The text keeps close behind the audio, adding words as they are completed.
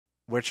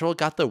Wirtual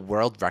got the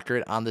world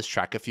record on this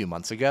track a few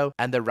months ago,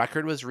 and the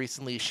record was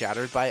recently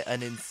shattered by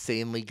an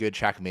insanely good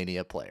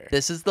Trackmania player.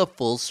 This is the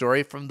full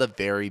story from the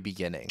very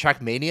beginning.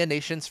 Trackmania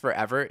Nations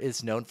Forever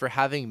is known for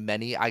having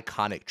many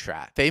iconic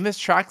tracks. Famous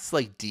tracks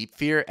like Deep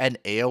Fear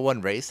and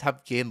AO1 Race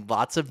have gained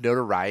lots of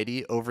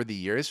notoriety over the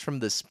years from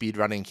the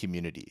speedrunning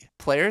community.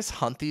 Players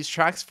hunt these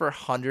tracks for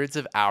hundreds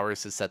of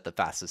hours to set the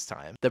fastest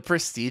time. The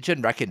prestige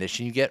and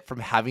recognition you get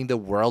from having the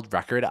world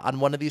record on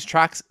one of these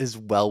tracks is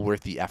well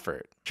worth the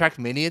effort.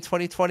 Trackmania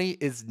 2020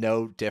 is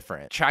no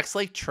different. Tracks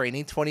like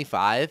Training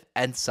 25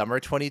 and Summer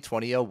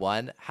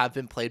 2020-01 have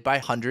been played by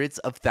hundreds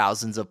of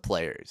thousands of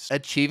players.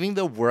 Achieving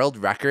the world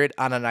record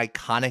on an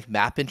iconic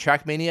map in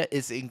Trackmania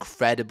is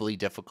incredibly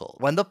difficult.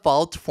 When the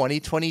fall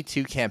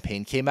 2022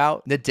 campaign came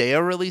out,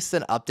 Nadeo released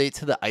an update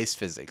to the ice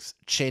physics,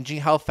 changing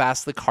how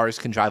fast the cars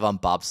can drive on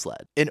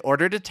bobsled. In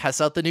order to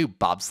test out the new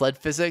bobsled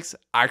physics,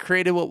 I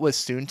created what was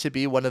soon to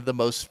be one of the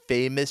most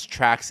famous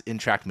tracks in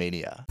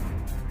Trackmania.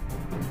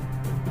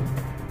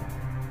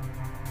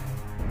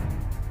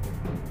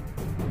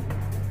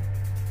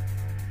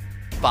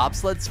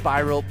 Bobsled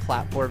Spiral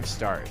Platform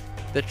Start.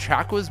 The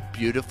track was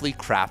beautifully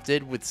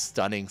crafted with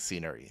stunning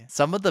scenery.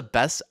 Some of the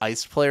best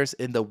ice players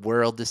in the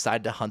world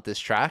decided to hunt this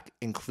track,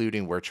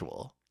 including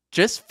Wirtual.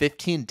 Just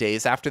 15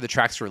 days after the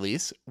track's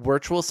release,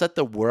 Wirtual set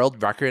the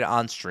world record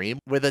on stream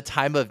with a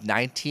time of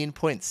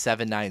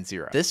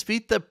 19.790. This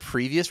beat the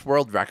previous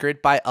world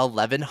record by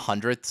 11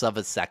 hundredths of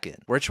a second.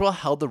 Wirtual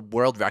held the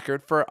world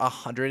record for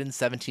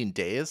 117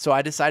 days, so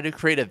I decided to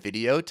create a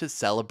video to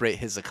celebrate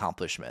his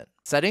accomplishment.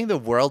 Setting the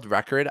world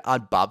record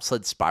on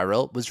Bobsled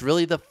Spiral was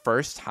really the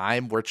first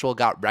time Wirtual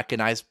got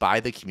recognized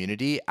by the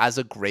community as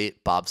a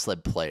great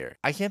bobsled player.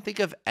 I can't think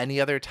of any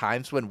other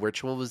times when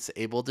Wirtual was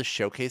able to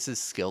showcase his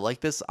skill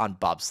like this on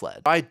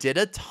bobsled. I did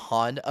a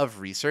ton of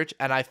research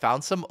and I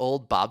found some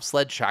old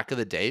bobsled track of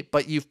the day,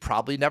 but you've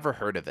probably never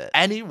heard of it.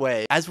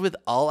 Anyway, as with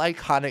all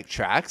iconic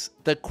tracks,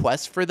 the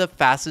quest for the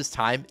fastest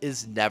time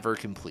is never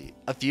complete.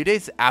 A few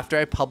days after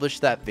I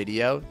published that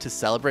video to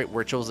celebrate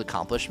Wirtual's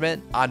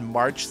accomplishment, on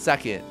March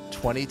 2nd,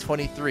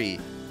 2023,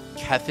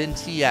 Kevin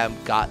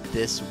TM got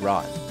this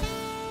run.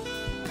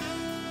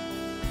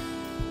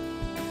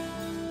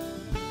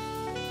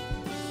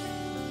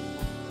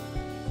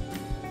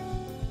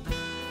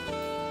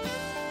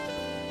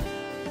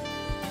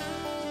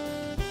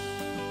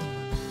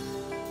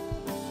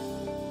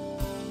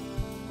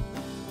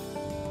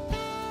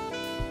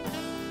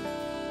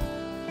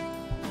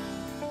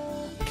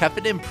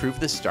 Kevin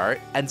improved the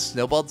start and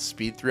snowballed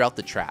speed throughout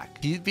the track.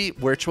 He beat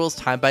Wirtual's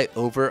time by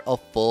over a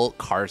full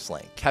car's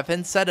length.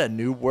 Kevin set a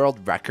new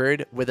world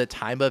record with a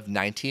time of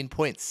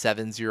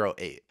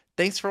 19.708.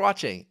 Thanks for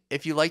watching.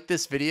 If you liked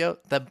this video,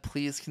 then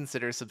please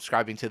consider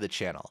subscribing to the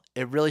channel.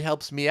 It really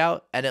helps me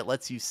out and it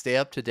lets you stay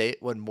up to date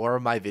when more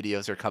of my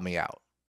videos are coming out.